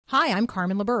Hi, I'm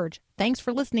Carmen LaBerge. Thanks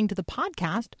for listening to the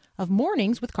podcast of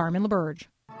Mornings with Carmen LaBerge.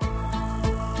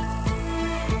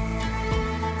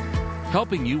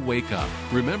 Helping you wake up,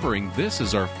 remembering this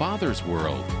is our Father's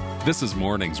world. This is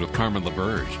Mornings with Carmen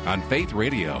LaBerge on Faith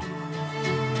Radio. If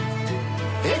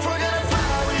we're gonna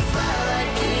fly, we fly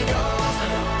like eagles.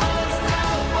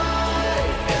 Unstoppable.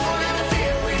 If we're gonna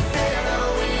fear, we fear no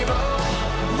evil.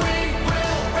 We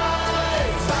will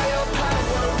rise. By your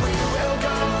power, we will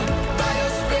go. By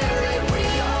your spirit, we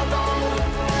are bold.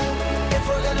 If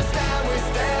we're gonna stand, we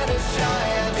stand as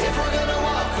giants. If we're gonna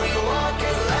walk, we walk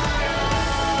as lions.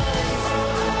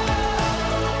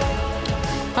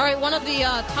 All right, one of the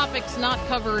topics not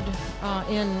covered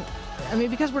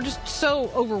because we're just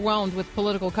so overwhelmed with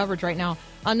political coverage right now.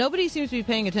 Nobody seems to be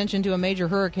paying attention to a major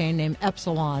hurricane named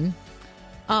Epsilon,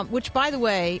 which, by the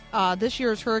way, this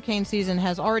year's hurricane season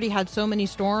has already had so many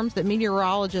storms that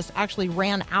meteorologists actually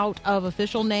ran out of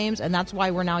official names, and that's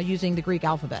why we're now using the Greek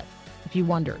alphabet, if you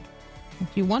wondered.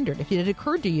 If it had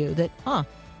occurred to you that,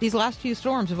 these last few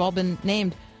storms have all been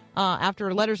named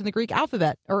after letters in the Greek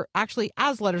alphabet, or actually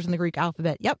as letters in the Greek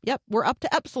alphabet. Yep. We're up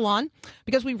to Epsilon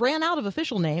because we ran out of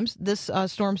official names. This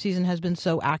storm season has been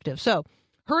so active. So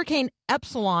Hurricane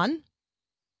Epsilon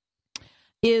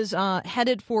is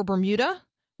headed for Bermuda,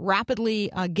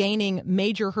 rapidly gaining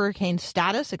major hurricane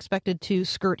status, expected to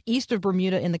skirt east of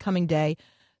Bermuda in the coming day.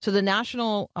 So the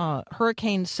National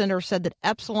Hurricane Center said that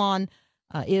Epsilon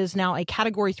is now a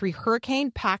Category 3 hurricane,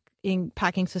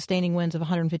 packing sustaining winds of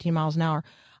 115 miles an hour.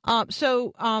 I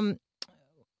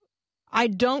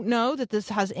don't know that this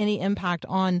has any impact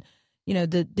on,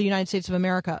 the United States of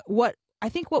America. What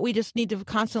we just need to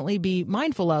constantly be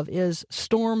mindful of is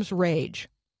storms rage.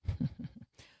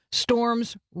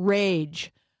 Storms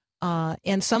rage.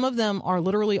 And some of them are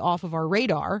literally off of our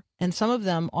radar, and some of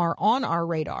them are on our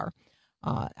radar.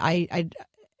 The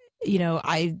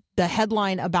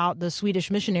headline about the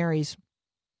Swedish missionaries,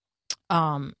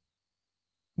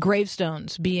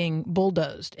 gravestones being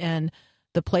bulldozed, and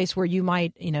the place where you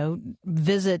might,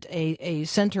 visit a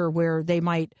center where they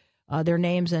might, their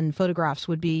names and photographs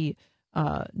would be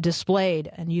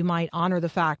displayed, and you might honor the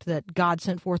fact that God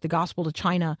sent forth the gospel to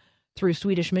China through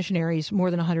Swedish missionaries more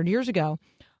than 100 years ago.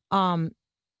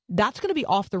 That's going to be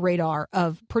off the radar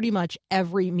of pretty much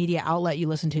every media outlet you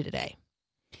listen to today.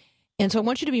 And so I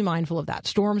want you to be mindful of that.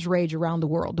 Storms rage around the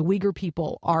world. The Uyghur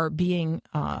people are being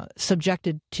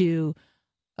subjected to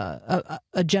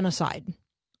a genocide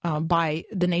by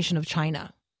the nation of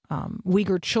China.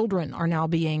 Uyghur children are now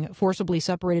being forcibly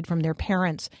separated from their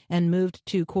parents and moved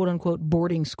to quote-unquote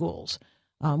boarding schools,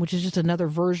 which is just another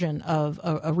version of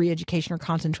a re-education or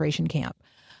concentration camp.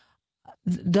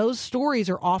 Those stories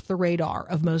are off the radar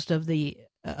of most of the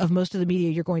media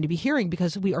you're going to be hearing,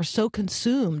 because we are so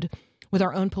consumed with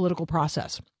our own political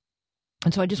process.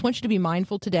 And so I just want you to be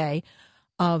mindful today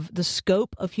of the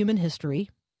scope of human history,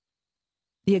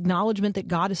 the acknowledgement that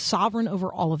God is sovereign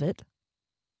over all of it,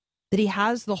 that he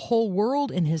has the whole world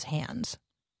in his hands.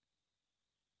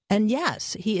 And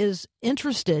yes, he is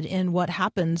interested in what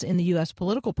happens in the U.S.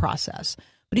 political process,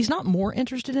 but he's not more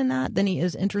interested in that than he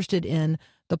is interested in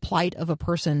the plight of a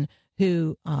person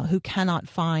who cannot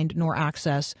find nor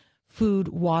access food,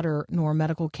 water, nor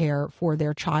medical care for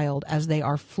their child as they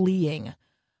are fleeing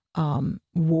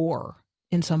war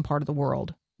in some part of the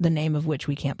world, the name of which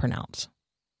we can't pronounce.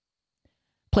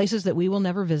 Places that we will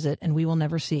never visit and we will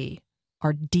never see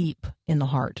are deep in the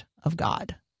heart of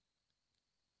God.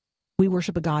 We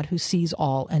worship a God who sees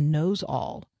all and knows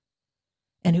all,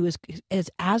 and who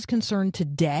is as concerned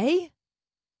today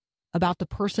about the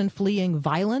person fleeing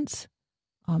violence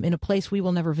in a place we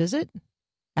will never visit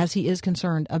as he is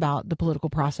concerned about the political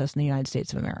process in the United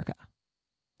States of America.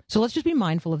 So let's just be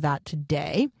mindful of that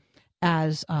today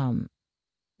as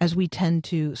we tend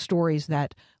to stories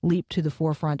that leap to the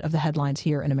forefront of the headlines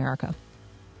here in America.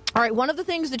 All right, one of the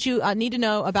things that you need to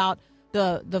know about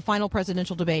the final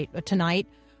presidential debate tonight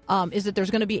is that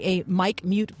there's going to be a mic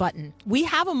mute button. We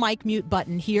have a mic mute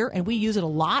button here, and we use it a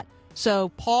lot. So,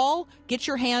 Paul, get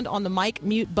your hand on the mic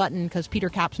mute button, because Peter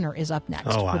Kapsner is up next.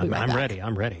 Oh, I'm ready.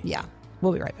 I'm ready. Yeah,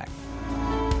 we'll be right back.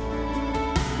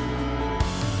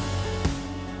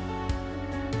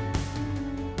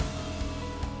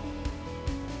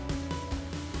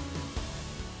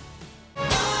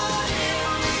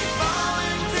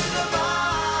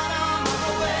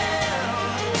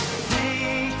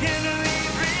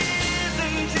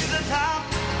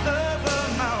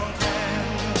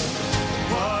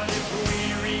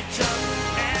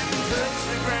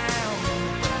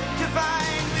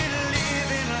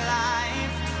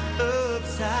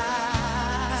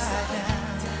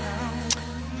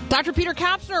 Dr. Peter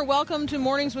Kapsner, welcome to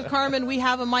Mornings with Carmen. We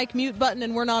have a mic mute button,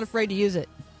 and we're not afraid to use it.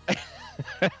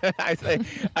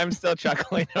 I'm still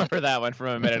chuckling over that one from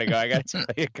a minute ago. I got to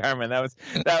tell you, Carmen, that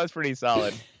was pretty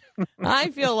solid. I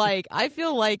feel like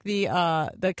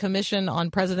the Commission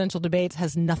on Presidential Debates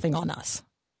has nothing on us.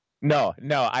 No.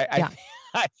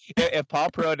 If Paul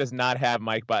Perot does not have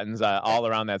mic buttons all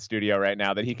around that studio right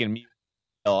now that he can mute,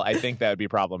 I think that would be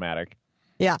problematic.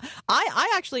 Yeah,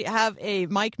 I actually have a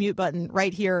mic mute button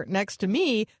right here next to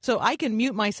me, so I can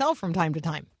mute myself from time to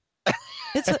time.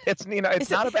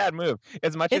 It's not a bad move.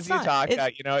 As much as you talk,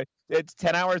 it's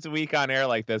 10 hours a week on air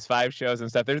like this, 5 shows and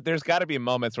stuff. There's got to be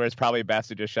moments where it's probably best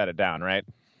to just shut it down, right?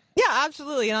 Yeah,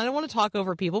 absolutely. And I don't want to talk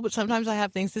over people, but sometimes I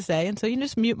have things to say, and so you can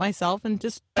just mute myself and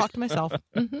just talk to myself.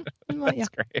 Mm-hmm. That's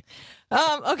great.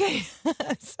 Okay,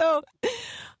 so,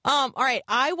 all right.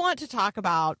 I want to talk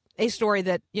about a story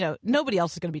that nobody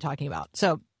else is going to be talking about.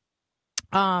 So,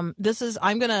 my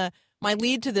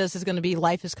lead to this is going to be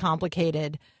life is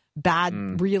complicated.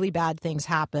 Really bad things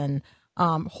happen.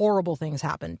 Horrible things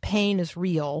happen. Pain is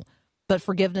real, but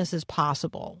forgiveness is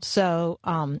possible. So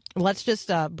let's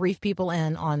just brief people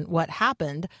in on what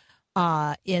happened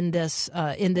in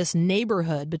this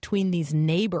neighborhood between these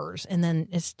neighbors, and then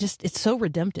it's so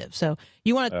redemptive. So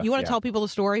you want to tell people the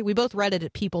story? We both read it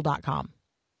at people.com.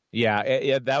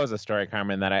 Yeah, that was a story,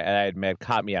 Carmen, that I admit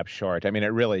caught me up short. I mean, it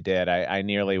really did. I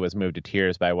nearly was moved to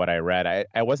tears by what I read.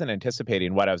 I wasn't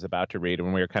anticipating what I was about to read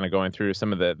when we were kind of going through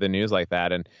some of the news like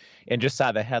that, and just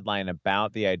saw the headline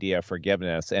about the idea of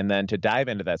forgiveness, and then to dive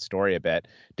into that story a bit,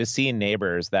 to see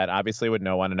neighbors that obviously would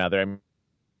know one another,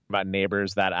 about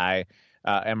neighbors that I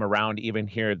am around even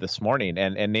here this morning,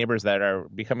 and neighbors that are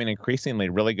becoming increasingly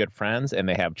really good friends, and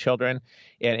they have children,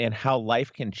 and how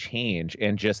life can change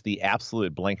in just the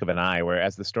absolute blink of an eye, where,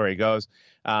 as the story goes,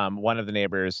 one of the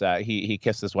neighbors, he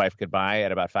kissed his wife goodbye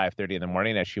at about 5:30 in the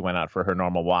morning as she went out for her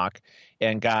normal walk,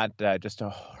 and got just a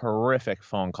horrific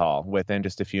phone call within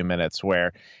just a few minutes,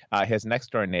 where his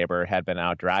next door neighbor had been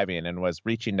out driving and was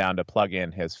reaching down to plug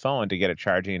in his phone to get it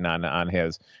charging on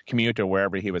his commute or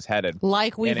wherever he was headed.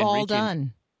 Like we've all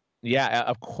done. Yeah,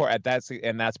 of course.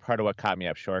 That's part of what caught me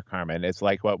up short, Carmen. It's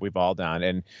like what we've all done,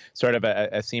 and sort of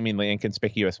a seemingly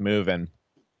inconspicuous move. And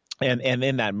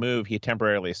in that move, he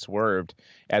temporarily swerved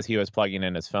as he was plugging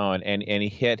in his phone, and he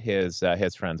hit his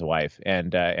friend's wife,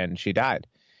 and she died.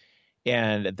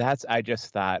 And I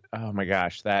just thought, oh my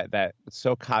gosh, that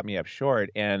so caught me up short.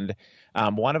 And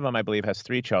one of them, I believe, has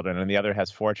 3 children, and the other has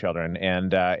 4 children.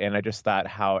 And I just thought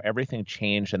how everything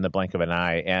changed in the blink of an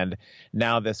eye. And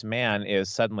now this man is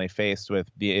suddenly faced with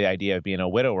the idea of being a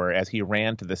widower, as he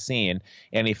ran to the scene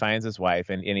and he finds his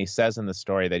wife. And he says in the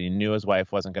story that he knew his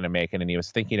wife wasn't going to make it, and he was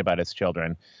thinking about his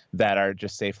children that are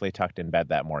just safely tucked in bed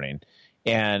that morning.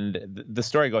 And the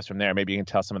story goes from there. Maybe you can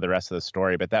tell some of the rest of the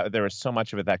story, but there was so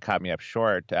much of it that caught me up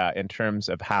short in terms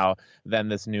of how then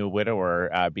this new widower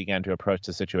began to approach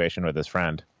the situation with his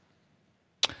friend.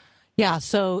 Yeah,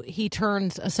 so he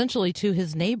turns essentially to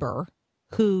his neighbor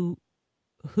who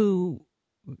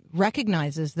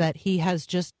recognizes that he has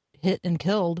just hit and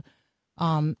killed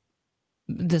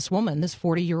this woman, this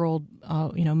 40-year-old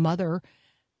mother,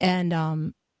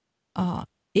 and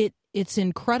it's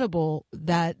incredible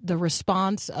that the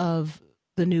response of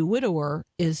the new widower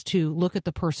is to look at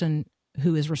the person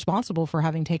who is responsible for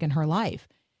having taken her life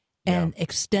and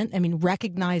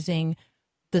recognizing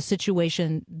the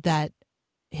situation that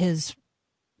his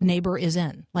neighbor is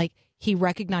in. Like, he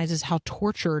recognizes how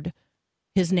tortured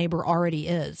his neighbor already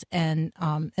is, and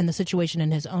the situation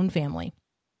in his own family.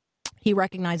 He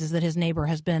recognizes that his neighbor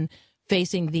has been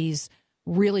facing these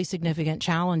really significant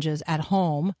challenges at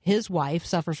home. His wife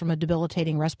suffers from a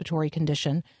debilitating respiratory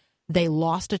condition. They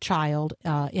lost a child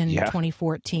in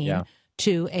 2014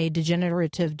 to a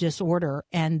degenerative disorder,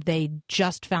 and they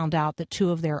just found out that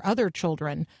 2 of their other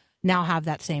children now have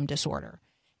that same disorder.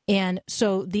 And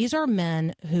so these are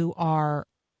men who are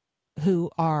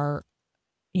their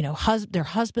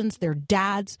husbands, their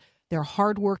dads, they're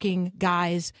hardworking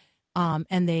guys,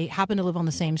 and they happen to live on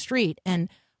the same street. And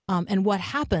what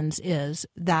happens is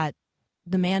that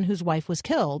the man whose wife was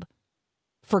killed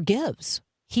forgives.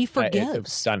 He forgives.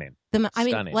 It's stunning.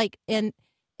 Stunning.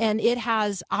 And it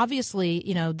has, obviously,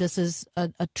 this is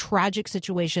a tragic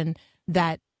situation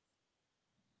that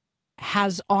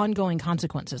has ongoing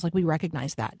consequences. Like, we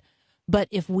recognize that. But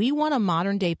if we want a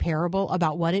modern day parable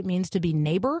about what it means to be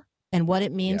neighbor and what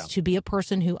it means to be a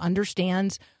person who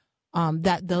understands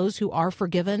that those who are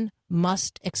forgiven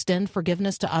must extend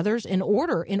forgiveness to others in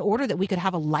order that we could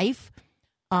have a life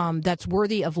that's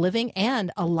worthy of living,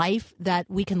 and a life that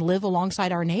we can live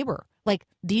alongside our neighbor. Like,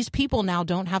 these people now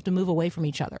don't have to move away from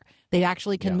each other. They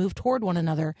actually can move toward one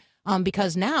another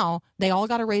because now they all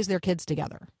got to raise their kids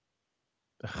together.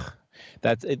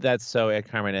 That's so it,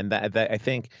 Carmen, and that I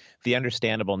think the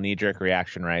understandable knee-jerk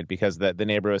reaction, right? Because the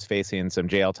neighbor was facing some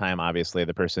jail time. Obviously,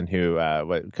 the person who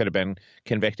could have been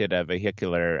convicted of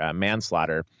vehicular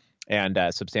manslaughter and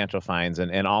substantial fines,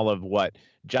 and all of what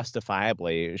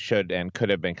justifiably should and could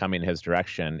have been coming his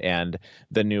direction. And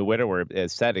the new widower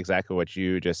said exactly what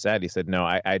you just said. He said, "No,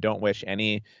 I don't wish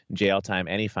any jail time,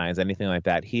 any fines, anything like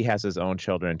that. He has his own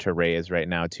children to raise right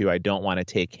now too. I don't want to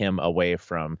take him away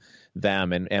from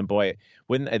them." And boy,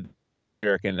 wouldn't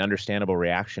an understandable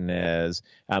reaction is,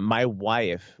 my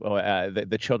wife,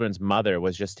 the children's mother,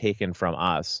 was just taken from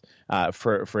us.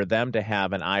 For them to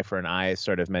have an eye for an eye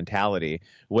sort of mentality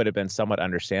would have been somewhat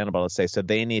understandable to say, so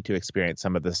they need to experience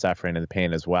some of the suffering and the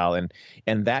pain as well.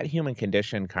 And that human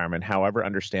condition, Carmen, however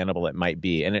understandable it might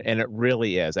be, and it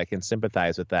really is, I can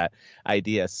sympathize with that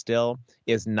idea, still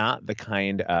is not the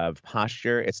kind of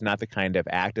posture, it's not the kind of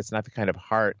act, it's not the kind of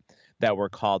heart that we're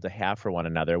called to have for one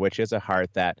another, which is a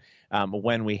heart that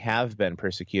when we have been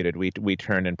persecuted, we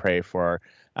turn and pray for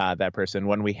that person.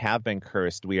 When we have been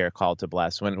cursed, we are called to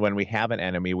bless. When we have an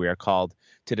enemy, we are called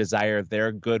to desire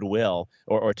their goodwill,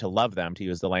 or to love them, to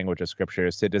use the language of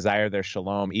scriptures, to desire their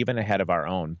shalom even ahead of our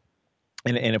own.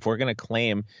 And if we're going to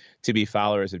claim to be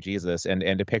followers of Jesus and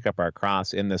to pick up our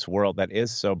cross in this world that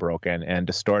is so broken and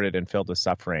distorted and filled with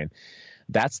suffering,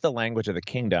 that's the language of the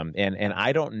kingdom. And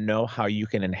I don't know how you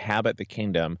can inhabit the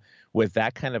kingdom with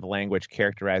that kind of language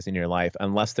characterizing your life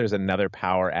unless there's another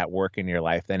power at work in your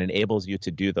life that enables you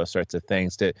to do those sorts of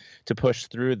things, to push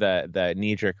through the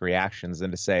knee-jerk reactions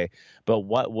and to say, but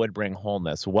what would bring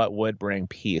wholeness? What would bring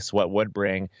peace? What would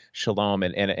bring shalom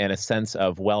and a sense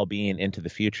of well-being into the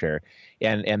future?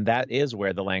 And that is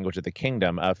where the language of the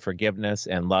kingdom of forgiveness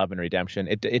and love and redemption,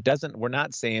 it doesn't, we're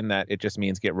not saying that it just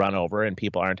means get run over and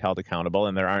people aren't held accountable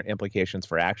and there aren't implications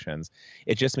for actions.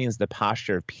 It just means the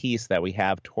posture of peace that we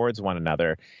have towards one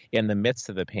another in the midst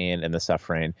of the pain and the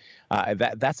suffering.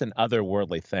 That's an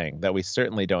otherworldly thing that we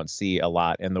certainly don't see a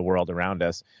lot in the world around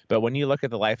us. But when you look at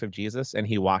the life of Jesus and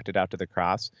he walked it out to the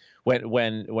cross,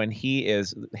 when he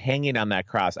is hanging on that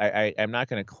cross, I'm not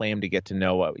going to claim to get to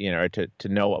know what, or to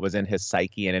know what was in his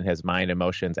psyche and in his mind,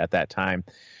 emotions at that time,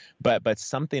 but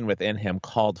something within him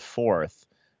called forth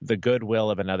the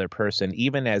goodwill of another person,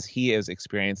 even as he is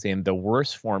experiencing the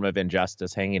worst form of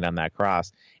injustice hanging on that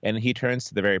cross. And he turns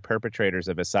to the very perpetrators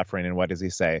of his suffering, and what does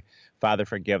he say? Father,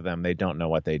 forgive them. They don't know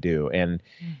what they do. And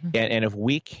if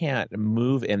we can't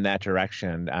move in that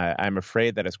direction, I'm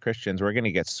afraid that as Christians, we're going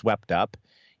to get swept up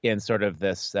in sort of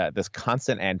this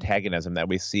constant antagonism that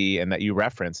we see and that you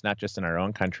reference, not just in our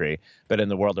own country, but in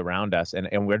the world around us.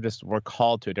 And we're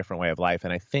called to a different way of life.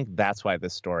 And I think that's why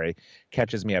this story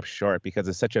catches me up short, because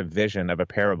it's such a vision of a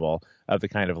parable of the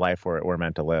kind of life we're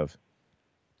meant to live.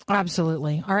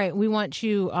 Absolutely. All right. We want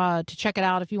you to check it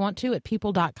out if you want to at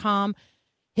people.com.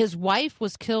 His wife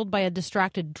was killed by a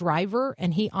distracted driver,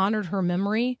 and he honored her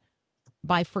memory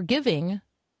by forgiving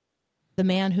the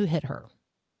man who hit her.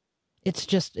 It's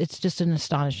just an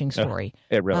astonishing story.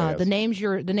 It really is. The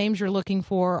names you're looking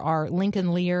for are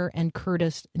Lincoln Lear and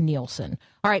Curtis Nielsen.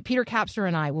 All right, Peter Kapsner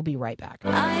and I will be right back.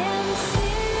 I am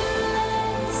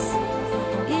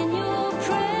fearless in your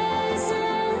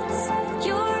presence.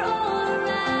 You're all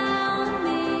around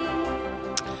me.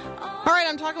 All right,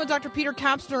 I'm talking with Dr. Peter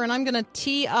Kapsner, and I'm going to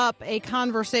tee up a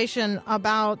conversation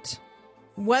about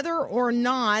whether or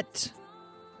not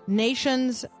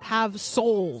nations have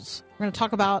souls. We're going to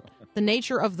talk about the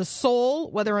nature of the soul,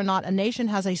 whether or not a nation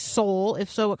has a soul. If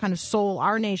so, what kind of soul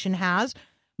our nation has.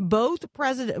 Both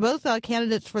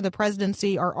candidates for the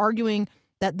presidency are arguing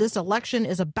that this election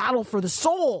is a battle for the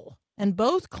soul, and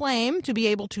both claim to be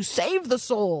able to save the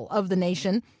soul of the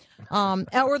nation,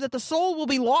 or that the soul will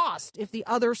be lost if the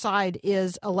other side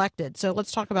is elected. So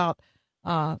let's talk about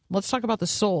the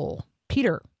soul,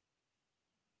 Peter.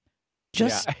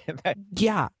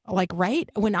 Right?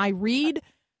 When I read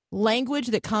language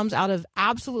that comes out of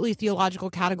absolutely theological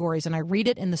categories and I read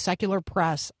it in the secular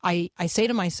press, I say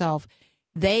to myself,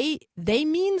 they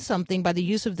mean something by the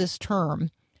use of this term.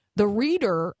 The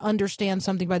reader understands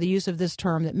something by the use of this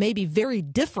term that may be very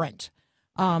different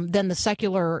than the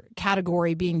secular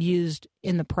category being used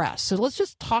in the press. So let's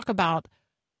just talk about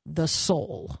the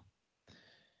soul.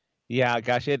 Yeah,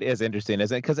 gosh, it is interesting,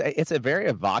 isn't it? Because it's a very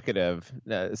evocative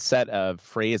set of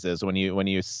phrases when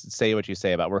you say what you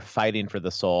say about we're fighting for the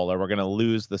soul or we're going to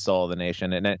lose the soul of the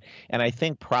nation, and I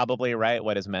think probably right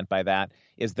what is meant by that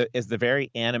is the very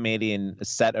animating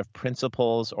set of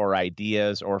principles or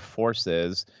ideas or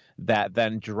forces that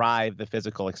then drive the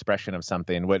physical expression of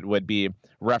something would be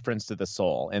reference to the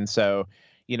soul, and so.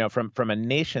 From a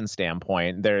nation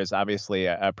standpoint, there's obviously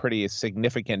a pretty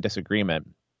significant disagreement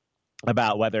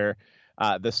about whether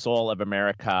the soul of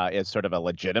America is sort of a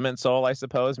legitimate soul, I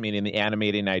suppose, meaning the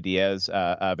animating ideas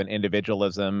of an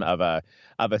individualism, of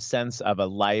a sense of a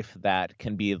life that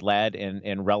can be led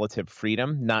in relative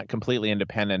freedom, not completely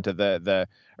independent. The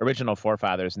original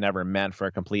forefathers never meant for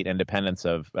a complete independence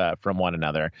from one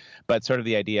another, but sort of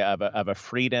the idea of a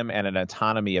freedom and an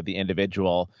autonomy of the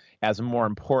individual as more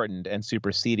important and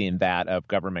superseding that of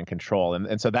government control.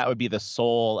 And so that would be the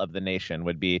soul of the nation,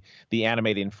 would be the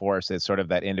animating force is sort of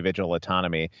that individual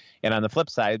autonomy. And on the flip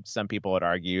side, some people would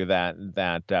argue that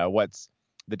what's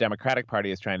the Democratic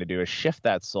Party is trying to do is shift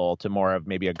that soul to more of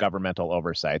maybe a governmental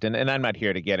oversight. And I'm not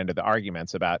here to get into the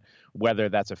arguments about whether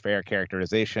that's a fair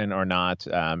characterization or not,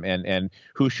 and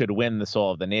who should win the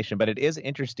soul of the nation. But it is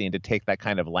interesting to take that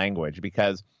kind of language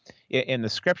because in the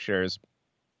scriptures,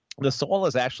 the soul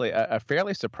is actually a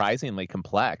fairly surprisingly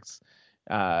complex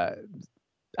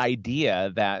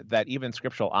idea that even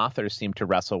scriptural authors seem to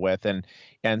wrestle with,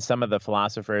 and some of the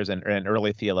philosophers and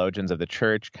early theologians of the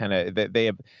church kind of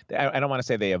I don't want to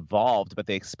say they evolved, but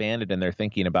they expanded in their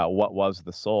thinking about what was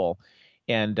the soul.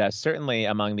 And certainly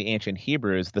among the ancient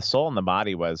Hebrews, the soul and the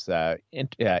body was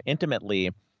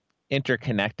intimately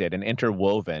interconnected and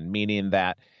interwoven, meaning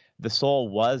that the soul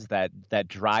was that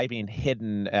driving,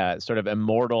 hidden, sort of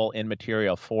immortal,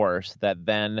 immaterial force that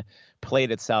then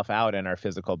played itself out in our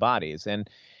physical bodies. And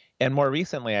more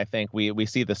recently, I think we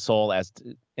see the soul as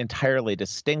entirely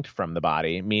distinct from the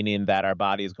body, meaning that our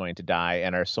body is going to die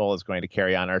and our soul is going to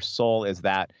carry on. Our soul is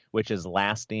that which is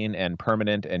lasting and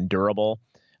permanent and durable.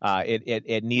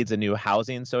 It needs a new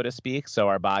housing, so to speak. So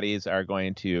our bodies are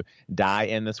going to die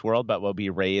in this world, but will be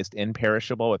raised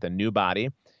imperishable with a new body.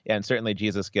 And certainly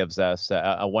Jesus gives us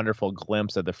a wonderful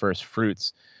glimpse of the first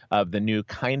fruits of the new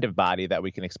kind of body that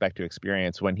we can expect to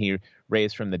experience when he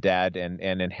raised from the dead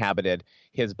and inhabited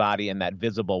his body in that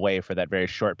visible way for that very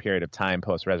short period of time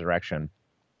post-resurrection.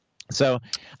 So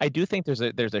I do think there's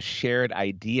a shared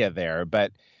idea there,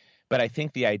 but I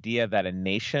think the idea that a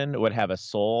nation would have a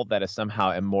soul that is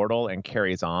somehow immortal and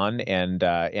carries on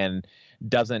and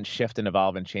doesn't shift and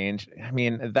evolve and change. I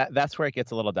mean, that's where it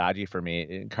gets a little dodgy for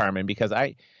me, Carmen, because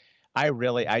I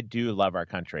do love our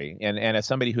country. And as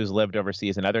somebody who's lived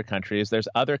overseas in other countries, there's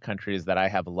other countries that I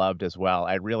have loved as well.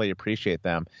 I really appreciate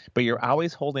them. But you're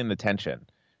always holding the tension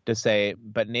to say,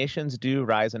 but nations do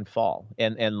rise and fall,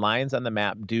 and lines on the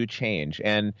map do change.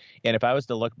 And if I was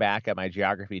to look back at my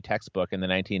geography textbook in the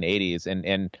 1980s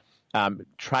and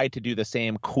tried to do the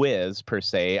same quiz, per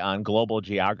se, on global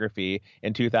geography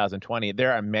in 2020,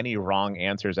 there are many wrong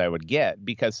answers I would get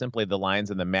because simply the lines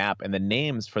on the map and the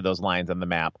names for those lines on the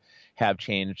map have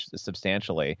changed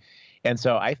substantially. And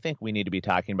so I think we need to be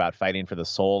talking about fighting for the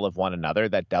soul of one another.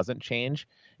 That doesn't change.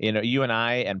 You know, you and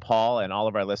I and Paul and all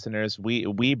of our listeners,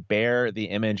 we bear the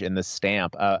image and the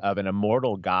stamp of an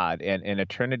immortal God, and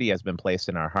eternity has been placed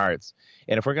in our hearts.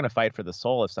 And if we're going to fight for the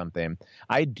soul of something,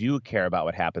 I do care about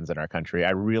what happens in our country.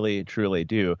 I really, truly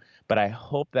do. But I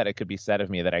hope that it could be said of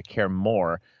me that I care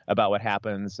more about what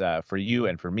happens for you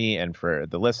and for me and for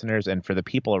the listeners and for the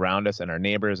people around us and our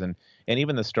neighbors and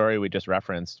even the story we just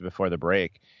referenced before the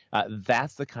break.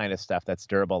 That's the kind of stuff that's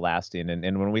durable, lasting.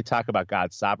 And when we talk about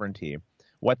God's sovereignty,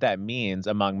 what that means,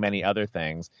 among many other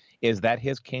things, is that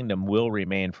his kingdom will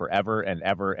remain forever and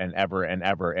ever and ever and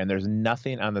ever. And there's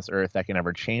nothing on this earth that can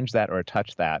ever change that or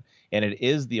touch that. And it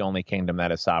is the only kingdom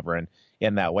that is sovereign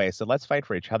in that way. So let's fight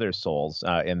for each other's souls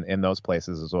in those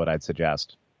places is what I'd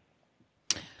suggest.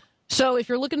 So if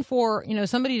you're looking for,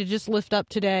 somebody to just lift up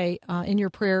today in your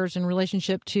prayers in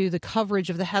relationship to the coverage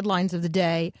of the headlines of the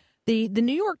day, the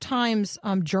New York Times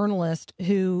journalist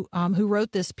who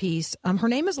wrote this piece, her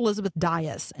name is Elizabeth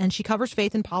Dias, and she covers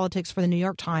faith and politics for the New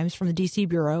York Times from the D.C.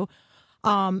 Bureau.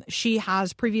 She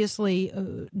has previously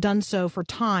done so for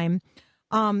Time.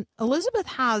 Elizabeth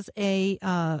has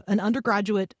an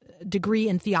undergraduate degree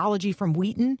in theology from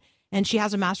Wheaton, and she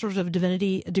has a Master's of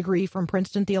Divinity degree from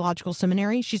Princeton Theological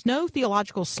Seminary. She's no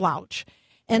theological slouch.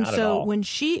 And so when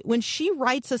she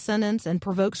writes a sentence and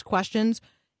provokes questions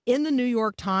in the New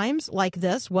York Times like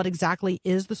this, what exactly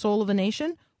is the soul of a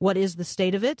nation? What is the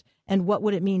state of it? And what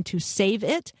would it mean to save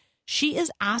it? she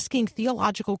is asking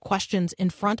theological questions in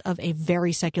front of a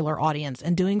very secular audience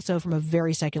and doing so from a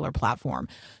very secular platform.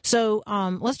 So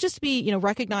let's just be,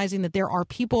 recognizing that there are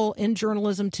people in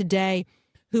journalism today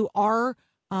who are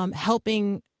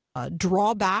helping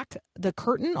draw back the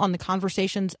curtain on the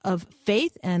conversations of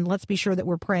faith. And let's be sure that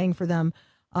we're praying for them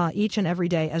each and every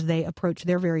day as they approach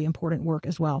their very important work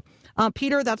as well.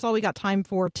 Peter, that's all we got time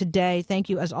for today. Thank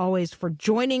you, as always, for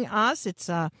joining us. It's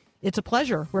a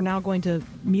pleasure. We're now going to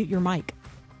mute your mic.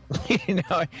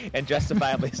 And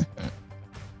justifiably.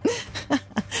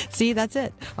 See, that's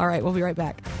it. All right, we'll be right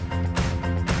back.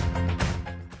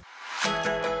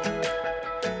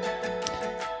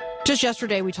 Just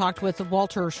yesterday, we talked with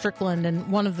Walter Strickland,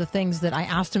 and one of the things that I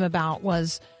asked him about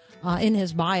was in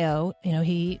his bio,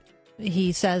 he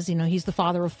says, he's the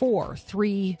father of 4,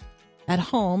 3 at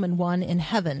home and 1 in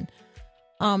heaven.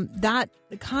 That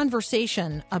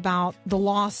conversation about the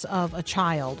loss of a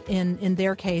child, in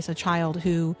their case, a child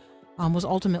who was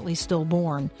ultimately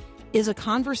stillborn, is a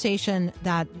conversation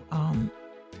that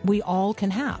we all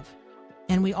can have.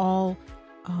 And we all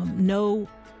know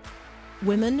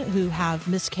women who have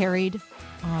miscarried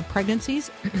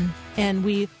pregnancies, and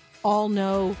we all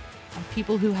know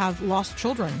people who have lost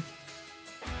children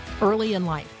early in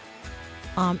life.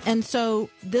 And so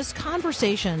this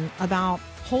conversation about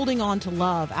holding on to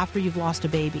love after you've lost a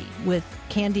baby with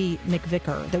Candy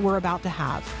McVicker that we're about to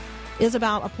have is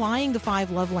about applying the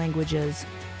 5 love languages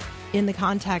in the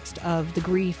context of the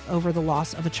grief over the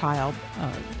loss of a child,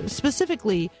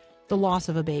 specifically the loss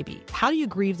of a baby. How do you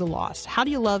grieve the loss? How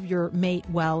do you love your mate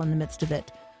well in the midst of it?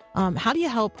 How do you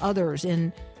help others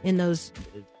in those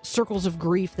circles of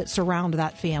grief that surround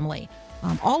that family?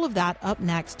 All of that up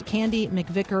next. Candy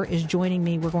McVicker is joining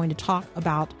me. We're going to talk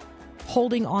about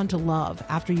holding on to love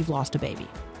after you've lost a baby.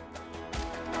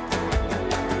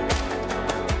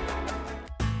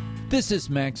 This is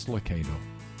Max Lucado.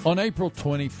 On April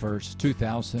 21st,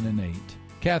 2008,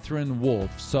 Catherine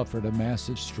Wolfe suffered a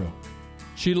massive stroke.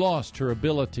 She lost her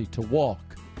ability to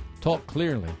walk, talk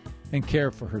clearly, and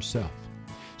care for herself.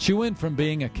 She went from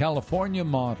being a California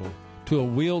model to a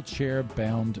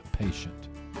wheelchair-bound patient.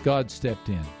 God stepped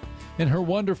in. In her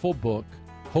wonderful book,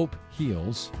 Hope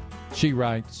Heals, she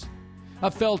writes, I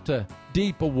felt a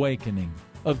deep awakening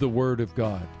of the Word of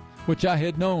God, which I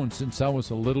had known since I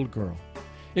was a little girl.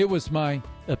 It was my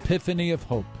epiphany of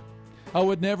hope. I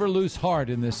would never lose heart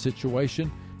in this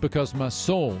situation because my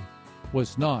soul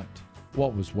was not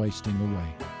what was wasting away.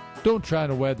 Don't try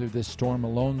to weather this storm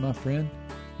alone, my friend.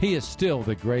 He is still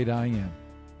the great I am.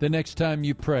 The next time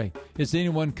you pray, is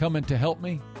anyone coming to help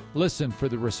me? Listen for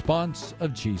the response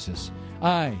of Jesus.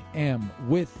 I am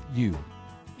with you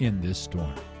in this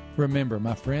storm. Remember,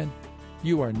 my friend,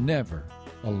 you are never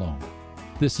alone.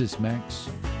 This is Max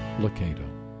Lucado.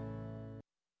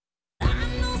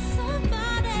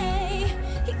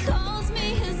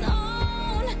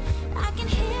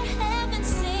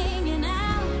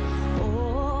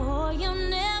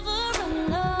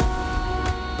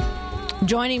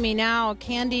 Joining me now,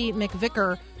 Candy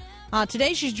McVicker.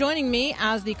 Today she's joining me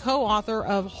as the co-author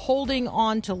of Holding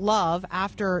On to Love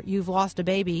After You've Lost a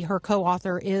Baby. Her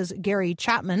co-author is Gary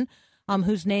Chapman,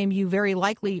 whose name you very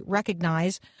likely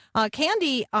recognize.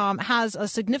 Candy has a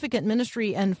significant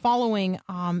ministry and following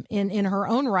in her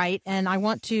own right, and I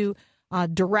want to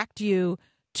direct you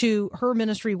to her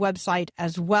ministry website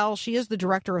as well. She is the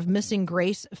director of Missing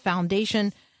Grace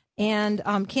Foundation. And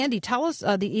Candy, tell us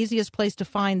the easiest place to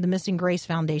find the Missing Grace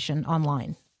Foundation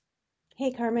online.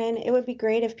 Hey, Carmen, it would be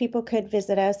great if people could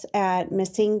visit us at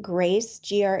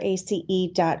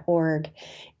missinggrace.org.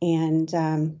 And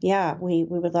we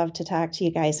would love to talk to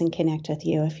you guys and connect with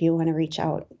you if you want to reach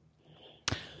out.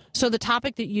 So the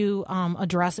topic that you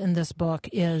address in this book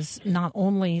is not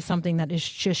only something that is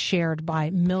just shared by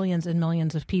millions and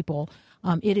millions of people,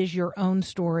 it is your own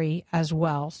story as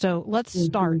well. So let's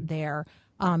start there.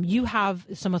 You have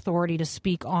some authority to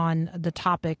speak on the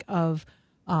topic of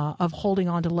holding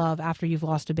on to love after you've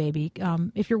lost a baby.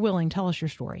 If you're willing, tell us your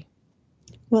story.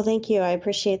 Well, thank you. I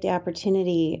appreciate the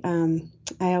opportunity. I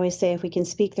always say if we can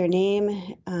speak their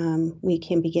name, we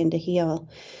can begin to heal.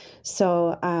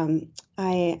 So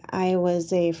I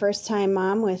was a first-time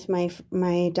mom with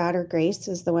my daughter Grace,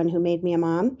 is the one who made me a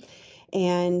mom.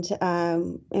 And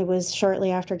it was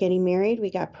shortly after getting married, we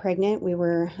got pregnant. We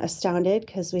were astounded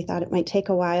because we thought it might take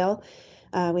a while.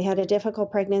 We had a difficult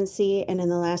pregnancy, and in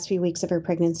the last few weeks of her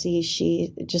pregnancy,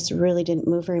 she just really didn't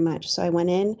move very much. So I went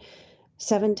in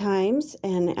 7 times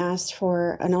and asked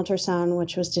for an ultrasound,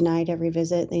 which was denied every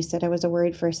visit. They said I was a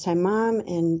worried first-time mom,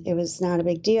 and it was not a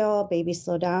big deal. Baby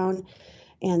slowed down.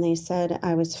 And they said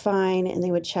I was fine, and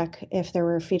they would check if there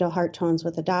were fetal heart tones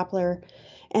with a Doppler.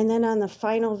 And then on the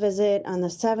final visit, on the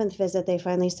 7th visit, they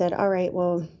finally said, all right,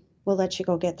 well, we'll let you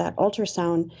go get that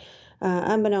ultrasound.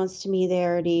 Unbeknownst to me, they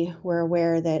already were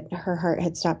aware that her heart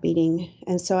had stopped beating.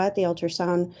 And so at the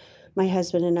ultrasound, my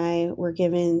husband and I were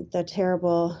given the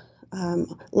terrible,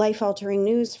 life-altering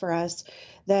news for us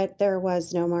that there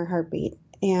was no more heartbeat.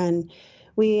 And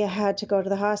we had to go to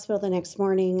the hospital the next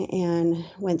morning and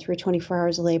went through 24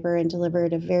 hours of labor and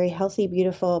delivered a very healthy,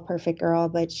 beautiful, perfect girl,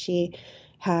 but she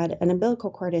had an umbilical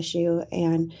cord issue,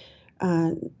 and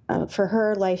for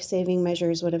her, life-saving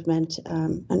measures would have meant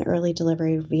an early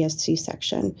delivery via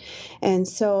C-section. And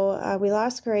so we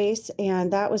lost Grace,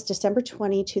 and that was December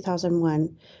 20,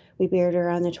 2001. We buried her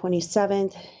on the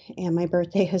 27th, and my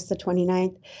birthday was the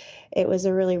 29th. It was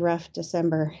a really rough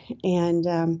December.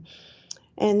 And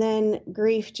then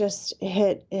grief just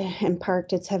hit and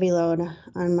parked its heavy load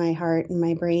on my heart and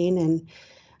my brain. And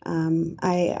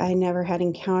I never had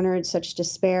encountered such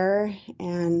despair.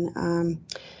 And,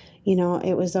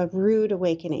 it was a rude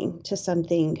awakening to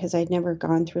something, because I'd never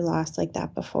gone through loss like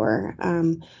that before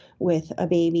with a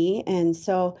baby. And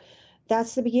so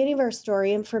that's the beginning of our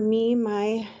story. And for me,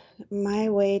 my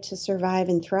way to survive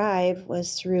and thrive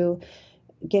was through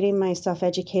getting myself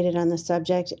educated on the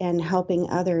subject and helping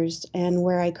others, and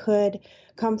where I could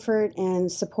comfort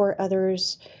and support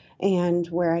others, and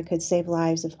where I could save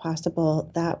lives if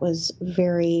possible. That was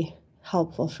very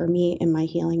helpful for me in my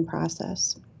healing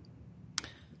process.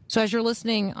 So as you're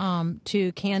listening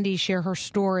to Candy share her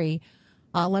story,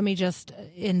 let me just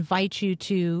invite you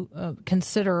to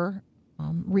consider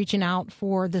reaching out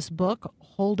for this book,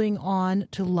 Holding On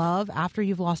to Love After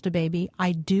You've Lost a Baby.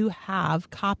 I do have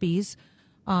copies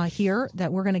here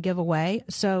that we're going to give away.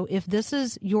 So if this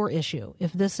is your issue,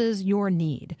 if this is your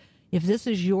need, if this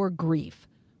is your grief,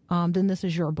 then this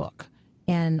is your book.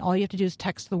 And all you have to do is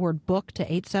text the word book to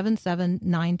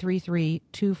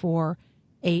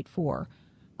 877-933-2484.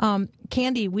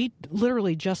 Candy, we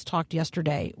literally just talked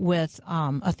yesterday with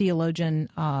a theologian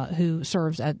who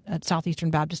serves at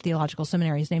Southeastern Baptist Theological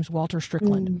Seminary. His name's Walter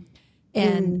Strickland.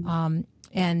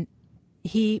 And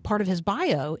he, part of his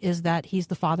bio is that he's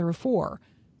the father of 4,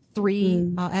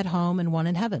 3 at home and 1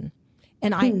 in heaven.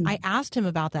 And I asked him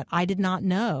about that. I did not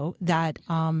know that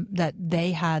that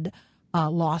they had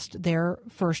lost their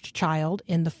first child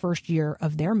in the first year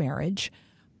of their marriage.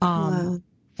 Wow.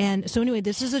 And so anyway,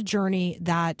 this is a journey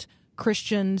that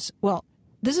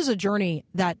this is a journey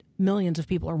that millions of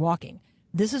people are walking.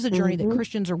 This is a journey that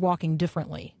Christians are walking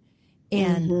differently.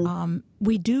 And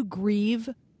we do grieve.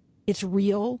 It's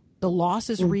real. The loss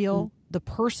is real. The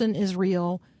person is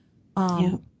real.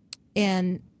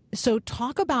 And so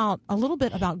talk a little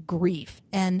bit about grief.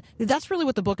 And that's really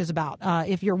what the book is about.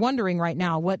 If you're wondering right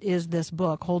now, what is this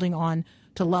book, Holding On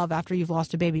to Love After You've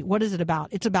Lost a Baby? What is it about?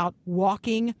 It's about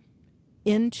walking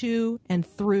into and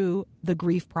through the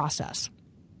grief process,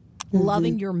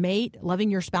 loving your mate,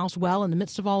 loving your spouse well in the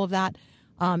midst of all of that.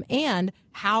 And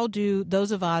how do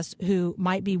those of us who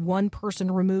might be one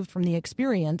person removed from the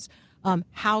experience,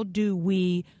 how do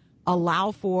we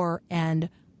allow for and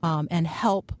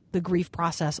help the grief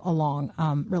process along,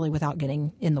 really without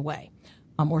getting in the way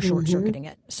or short-circuiting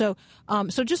it. So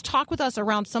just talk with us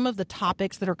around some of the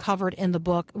topics that are covered in the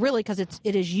book, really, because it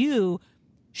is you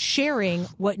sharing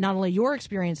what not only your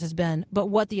experience has been, but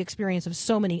what the experience of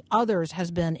so many others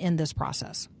has been in this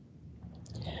process.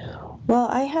 Well,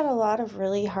 I had a lot of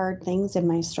really hard things in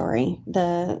my story.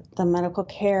 The medical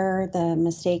care, the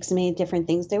mistakes made, different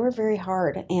things, they were very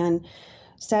hard. And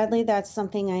sadly, that's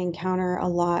something I encounter a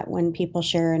lot when people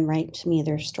share and write to me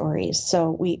their stories.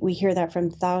 So we hear that from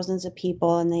thousands of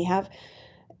people, and they have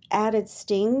added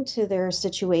sting to their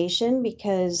situation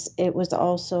because it was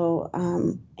also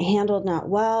handled not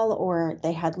well, or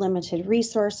they had limited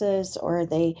resources, or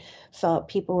they felt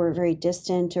people were very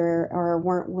distant or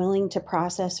weren't willing to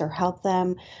process or help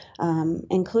them,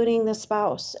 including the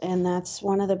spouse. And that's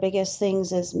one of the biggest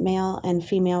things is male and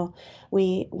female.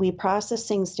 We process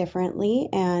things differently,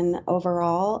 and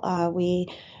overall we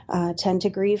tend to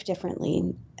grieve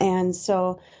differently. And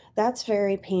so that's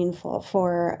very painful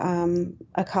for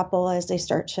a couple as they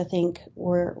start to think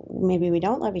maybe we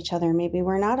don't love each other, maybe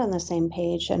we're not on the same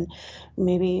page, and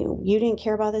maybe you didn't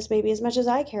care about this baby as much as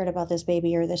I cared about this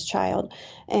baby or this child.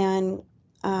 And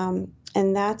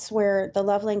that's where the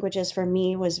love languages for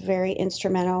me was very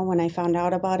instrumental when I found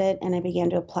out about it, and I began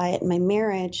to apply it in my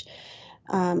marriage.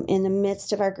 In the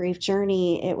midst of our grief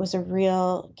journey, it was a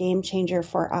real game changer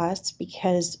for us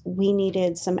because we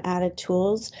needed some added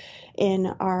tools in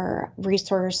our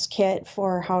resource kit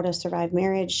for how to survive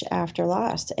marriage after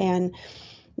loss. And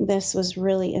this was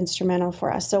really instrumental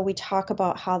for us. So we talk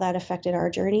about how that affected our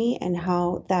journey and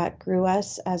how that grew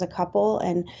us as a couple,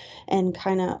 and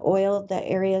kind of oiled the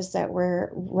areas that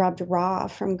were rubbed raw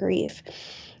from grief.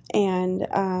 And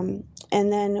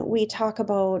then we talk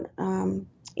about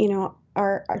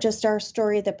our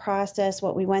story, the process,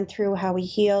 what we went through, how we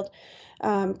healed.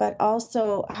 But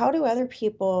also, how do other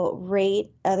people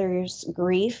rate others'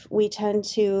 grief? We tend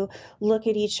to look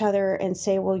at each other and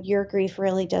say, well, your grief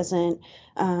really doesn't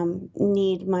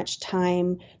need much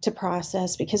time to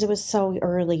process because it was so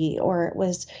early, or it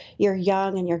was, you're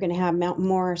young and you're going to have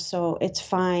more, so it's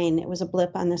fine. It was a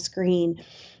blip on the screen.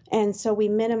 And so we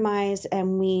minimize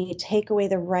and we take away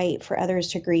the right for others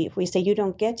to grieve. We say, you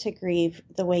don't get to grieve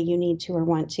the way you need to or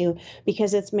want to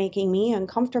because it's making me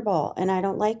uncomfortable and I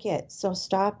don't like it. So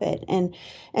stop it. And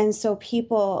so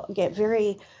people get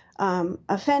very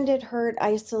offended, hurt,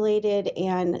 isolated,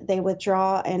 and they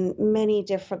withdraw, and many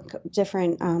different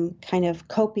kind of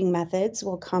coping methods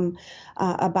will come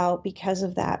about because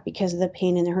of that, because of the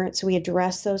pain and the hurt. So we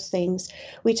address those things.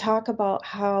 We talk about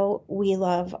how we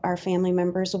love our family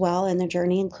members well in their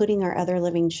journey, including our other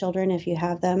living children, if you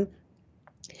have them.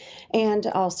 And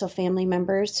also family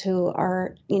members who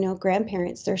are,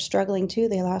 grandparents. They're struggling too.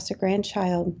 They lost a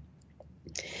grandchild.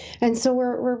 And so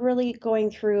we're really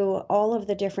going through all of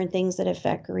the different things that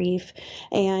affect grief.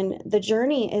 And the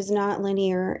journey is not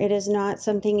linear. It is not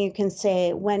something you can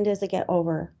say, when does it get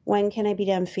over? When can I be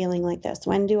done feeling like this?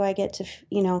 When do I get to,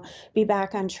 be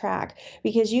back on track?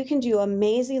 Because you can do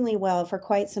amazingly well for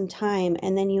quite some time,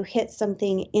 and then you hit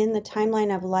something in the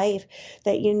timeline of life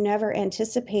that you never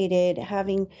anticipated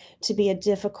having to be a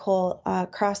difficult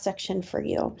cross-section for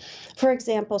you. For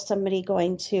example, somebody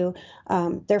going to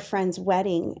their friend's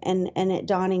wedding and it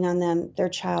dawning on them their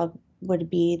child would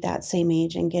be that same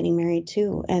age and getting married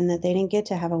too, and that they didn't get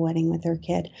to have a wedding with their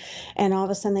kid. And all of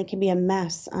a sudden they can be a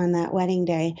mess on that wedding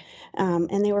day,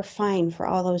 and they were fine for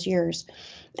all those years.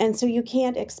 And so you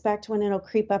can't expect when it'll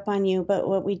creep up on you, but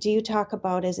what we do talk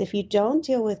about is if you don't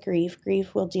deal with grief,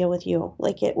 grief will deal with you.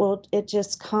 Like it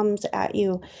just comes at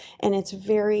you, and it's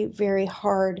very, very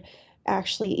hard,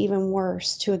 actually even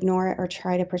worse, to ignore it or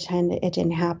try to pretend it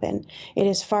didn't happen. It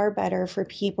is far better for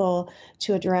people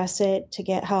to address it, to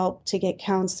get help, to get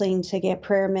counseling, to get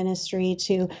prayer ministry,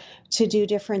 to do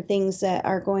different things that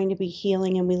are going to be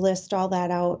healing, and we list all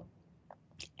that out.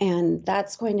 And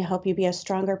that's going to help you be a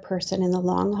stronger person in the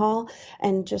long haul,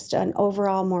 and just an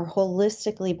overall more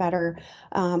holistically better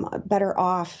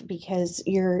off, because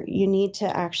you need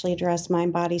to actually address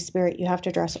mind, body, spirit. You have to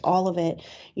address all of it.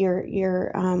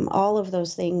 You're all of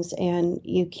those things, and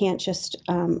you can't just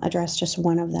address just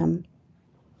one of them.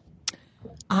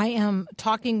 I am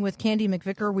talking with Candy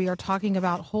McVicker. We are talking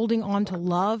about holding on to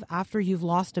love after you've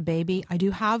lost a baby. I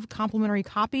do have complimentary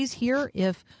copies here.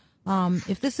 If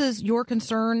this is your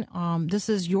concern, this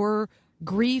is your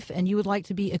grief, and you would like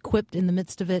to be equipped in the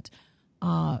midst of it,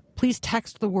 please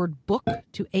text the word book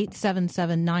to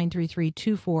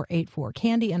 877-933-2484.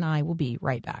 Candy and I will be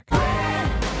right back.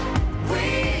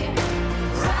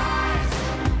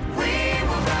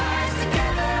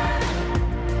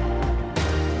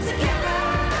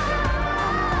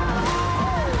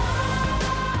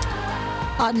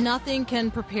 Nothing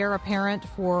can prepare a parent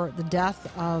for the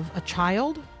death of a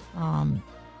child.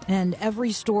 And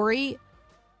every story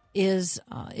is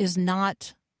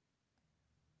not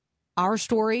our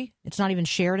story. It's not even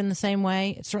shared in the same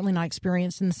way. It's certainly not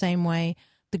experienced in the same way.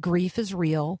 The grief is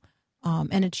real,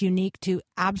 and it's unique to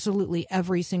absolutely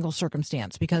every single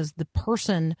circumstance, because the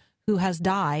person who has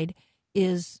died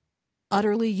is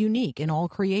utterly unique in all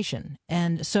creation.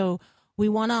 And so we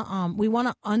want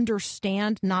to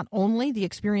understand not only the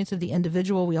experience of the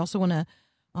individual, we also want to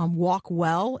walk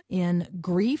well in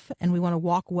grief, and we want to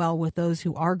walk well with those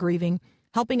who are grieving.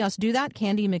 Helping us do that,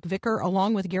 Candy McVicker,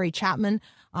 along with Gary Chapman,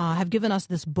 have given us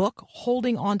this book,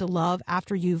 Holding On to Love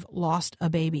After You've Lost a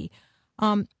Baby.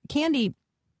 Candy,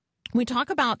 we talk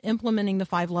about implementing the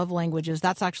 5 love languages.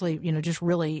 That's actually, just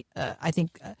really, I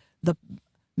think,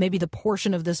 maybe the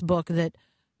portion of this book that,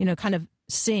 kind of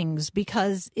sings,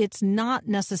 because it's not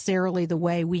necessarily the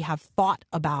way we have thought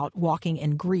about walking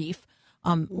in grief.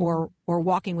 Or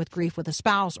walking with grief with a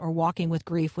spouse, or walking with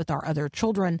grief with our other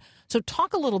children. So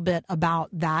talk a little bit about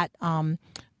that, and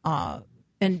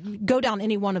go down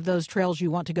any one of those trails you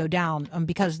want to go down,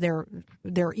 because they're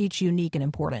each unique and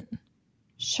important.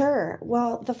 Sure.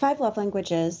 Well, the 5 love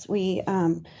languages, we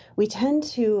tend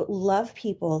to love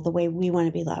people the way we want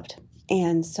to be loved.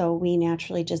 And so we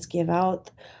naturally just give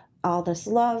out all this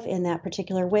love in that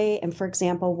particular way. And for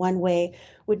example, one way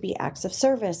would be acts of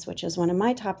service, which is one of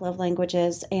my top love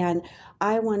languages. And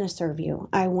I want to serve you.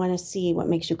 I want to see what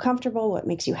makes you comfortable, what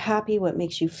makes you happy, what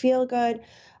makes you feel good,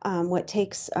 what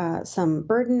takes some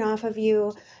burden off of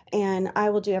you. And I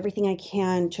will do everything I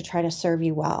can to try to serve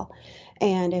you well.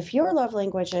 And if your love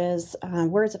language is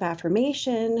words of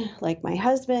affirmation, like my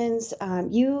husband's,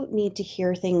 you need to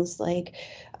hear things like,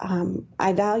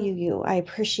 I value you, I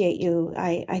appreciate you,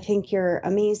 I think you're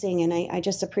amazing, and I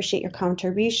just appreciate your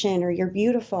contribution, or you're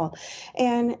beautiful.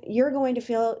 And you're going to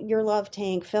feel your love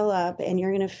tank fill up, and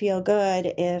you're going to feel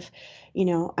good if,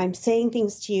 I'm saying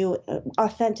things to you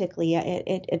authentically.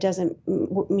 It doesn't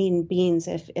mean beans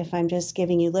if I'm just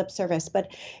giving you lip service.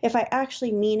 But if I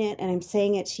actually mean it and I'm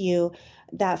saying it to you,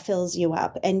 that fills you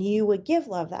up. And you would give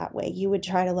love that way. You would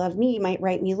try to love me. You might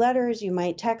write me letters. You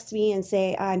might text me and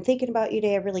say, I'm thinking about you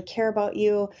today. I really care about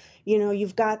you.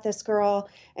 You've got this, girl.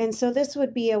 And so this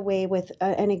would be a way with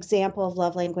an example of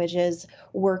love languages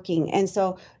working. And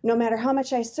so no matter how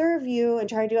much I serve you and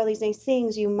try to do all these nice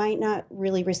things, you might not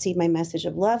really receive my message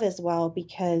of love as well,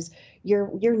 because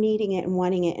you're needing it and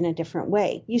wanting it in a different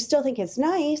way. You still think it's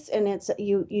nice, and it's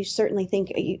you certainly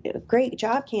think, great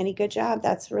job, Candy, good job.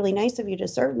 That's really nice of you to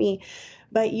serve me.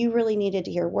 But you really needed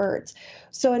to hear words.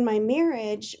 So in my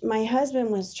marriage, my husband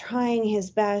was trying his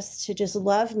best to just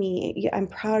love me. I'm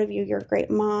proud of you. You're a great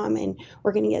mom, and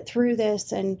we're going to get through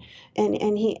this. And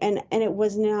it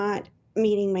was not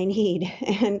meeting my need.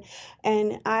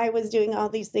 And I was doing all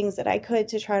these things that I could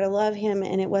to try to love him,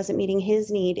 and it wasn't meeting his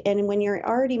need. And when you're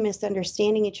already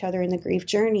misunderstanding each other in the grief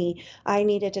journey, I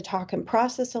needed to talk and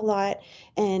process a lot,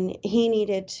 and he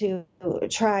needed to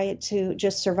try to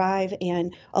just survive.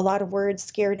 And a lot of words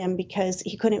scared him because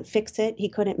he couldn't fix it. He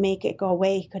couldn't make it go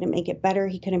away. He couldn't make it better.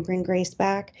 He couldn't bring Grace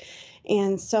back.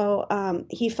 And so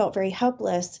he felt very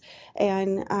helpless,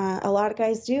 and a lot of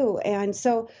guys do. And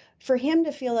so for him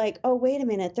to feel like, oh, wait a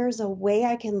minute, there's a way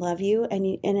I can love you, and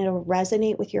it'll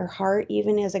resonate with your heart,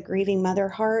 even as a grieving mother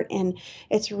heart, and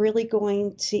it's really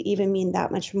going to even mean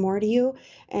that much more to you.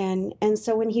 And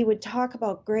so when he would talk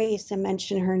about Grace and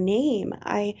mention her name,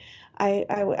 I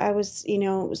was,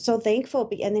 so thankful.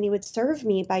 And then he would serve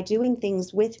me by doing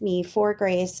things with me for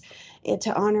Grace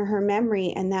to honor her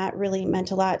memory. And that really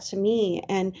meant a lot to me.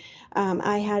 And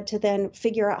I had to then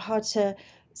figure out how to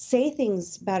say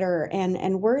things better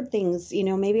and word things.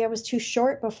 Maybe I was too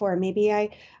short before. Maybe I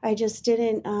just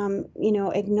didn't,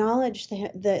 acknowledge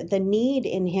the need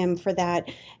in him for that.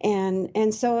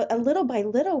 And so a little by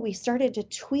little, we started to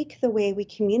tweak the way we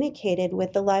communicated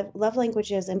with the love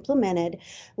languages implemented,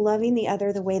 loving the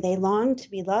other the way they long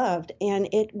to be loved. And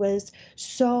it was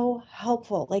so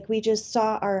helpful. Like, we just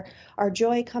saw our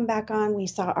joy come back on. We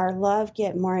saw our love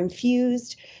get more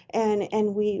infused,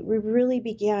 and we really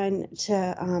began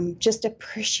to just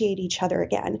appreciate each other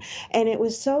again. And it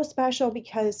was so special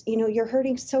because, you're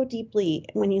hurting so deeply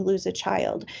when you lose a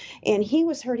child. And he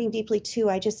was hurting deeply too.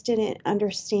 I just didn't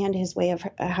understand his way of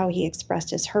how he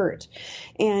expressed his hurt.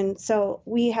 And so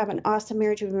we have an awesome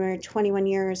marriage. We've been married 21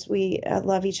 years. We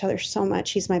love each other so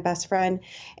much. He's my best friend.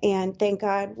 And thank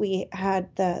God we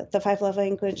had the 5 love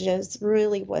languages.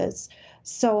 Really was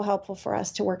so helpful for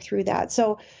us to work through that.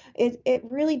 So it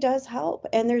really does help.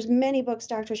 And there's many books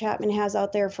Dr. Chapman has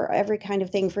out there for every kind of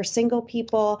thing, for single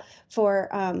people, for,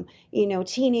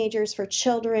 teenagers, for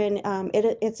children.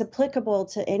 It's applicable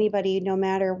to anybody, no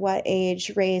matter what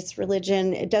age, race,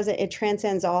 religion. It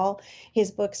transcends all.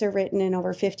 His books are written in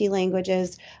over 50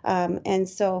 languages. And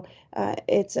so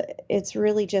it's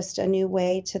really just a new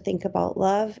way to think about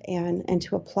love and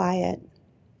to apply it.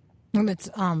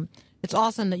 It's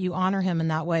awesome that you honor him in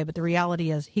that way, but the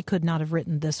reality is he could not have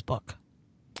written this book.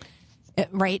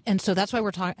 Right? And so that's why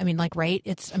we're talking, right?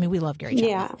 We love Gary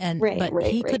Chapman. Yeah, but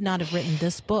he could not have written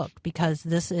this book, because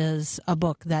this is a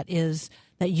book that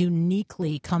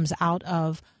uniquely comes out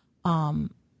of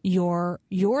your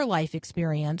life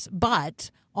experience, but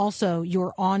also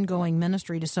your ongoing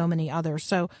ministry to so many others.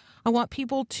 So I want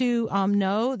people to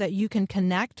know that you can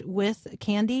connect with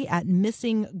Candy at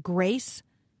missinggrace.org.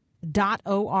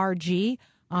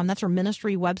 That's her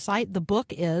ministry website. The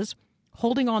book is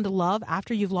Holding On to Love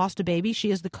After You've Lost a Baby. She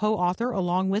is the co-author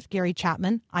along with Gary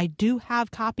Chapman. I do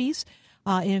have copies.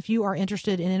 And if you are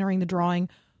interested in entering the drawing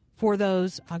for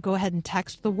those, go ahead and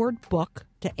text the word book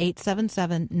to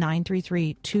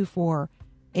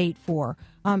 877-933-2484.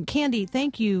 Candy,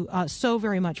 thank you so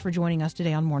very much for joining us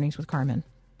today on Mornings with Carmen.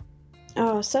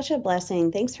 Oh, such a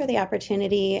blessing. Thanks for the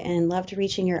opportunity, and loved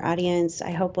reaching your audience.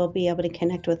 I hope we'll be able to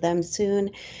connect with them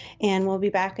soon, and we'll be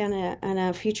back on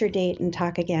a future date and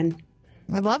talk again.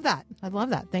 I love that.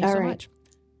 Thanks so much.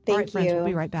 Thank All right, friends, you. we'll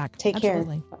be right back. Take care.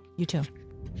 Absolutely. You too.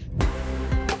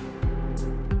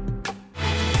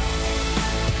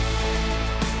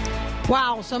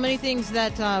 Wow, so many things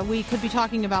that we could be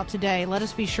talking about today. Let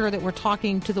us be sure that we're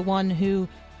talking to the one who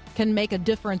can make a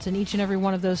difference in each and every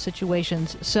one of those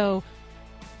situations. So,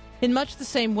 in much the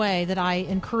same way that I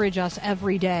encourage us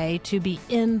every day to be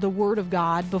in the Word of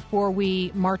God before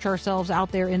we march ourselves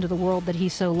out there into the world that He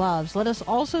so loves, let us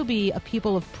also be a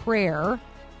people of prayer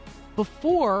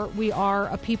before we are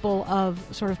a people of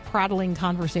sort of prattling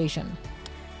conversation.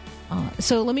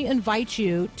 So let me invite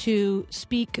you to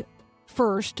speak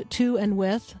first to and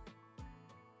with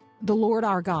the Lord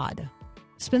our God.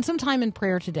 Spend some time in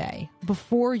prayer today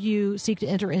before you seek to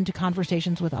enter into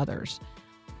conversations with others.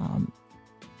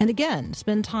 And again,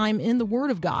 spend time in the Word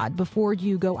of God before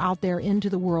you go out there into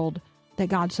the world that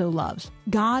God so loves.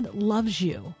 God loves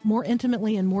you more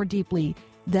intimately and more deeply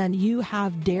than you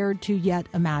have dared to yet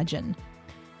imagine.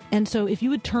 And so if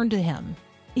you would turn to Him,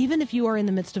 even if you are in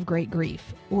the midst of great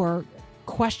grief or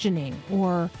questioning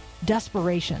or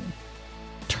desperation,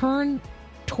 turn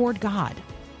toward God.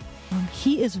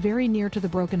 He is very near to the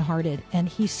brokenhearted, and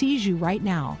He sees you right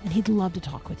now, and He'd love to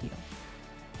talk with you.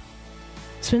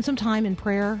 Spend some time in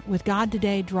prayer with God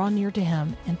today. Draw near to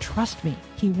Him, and trust me,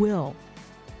 He will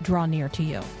draw near to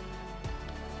you.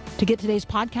 To get today's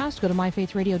podcast, go to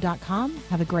myfaithradio.com.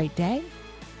 Have a great day,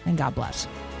 and God bless.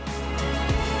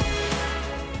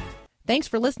 Thanks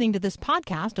for listening to this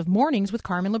podcast of Mornings with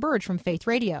Carmen LaBerge from Faith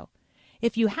Radio.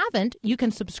 If you haven't, you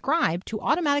can subscribe to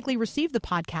automatically receive the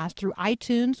podcast through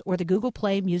iTunes or the Google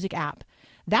Play Music app.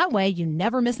 That way, you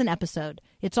never miss an episode.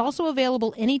 It's also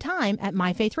available anytime at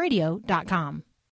myfaithradio.com.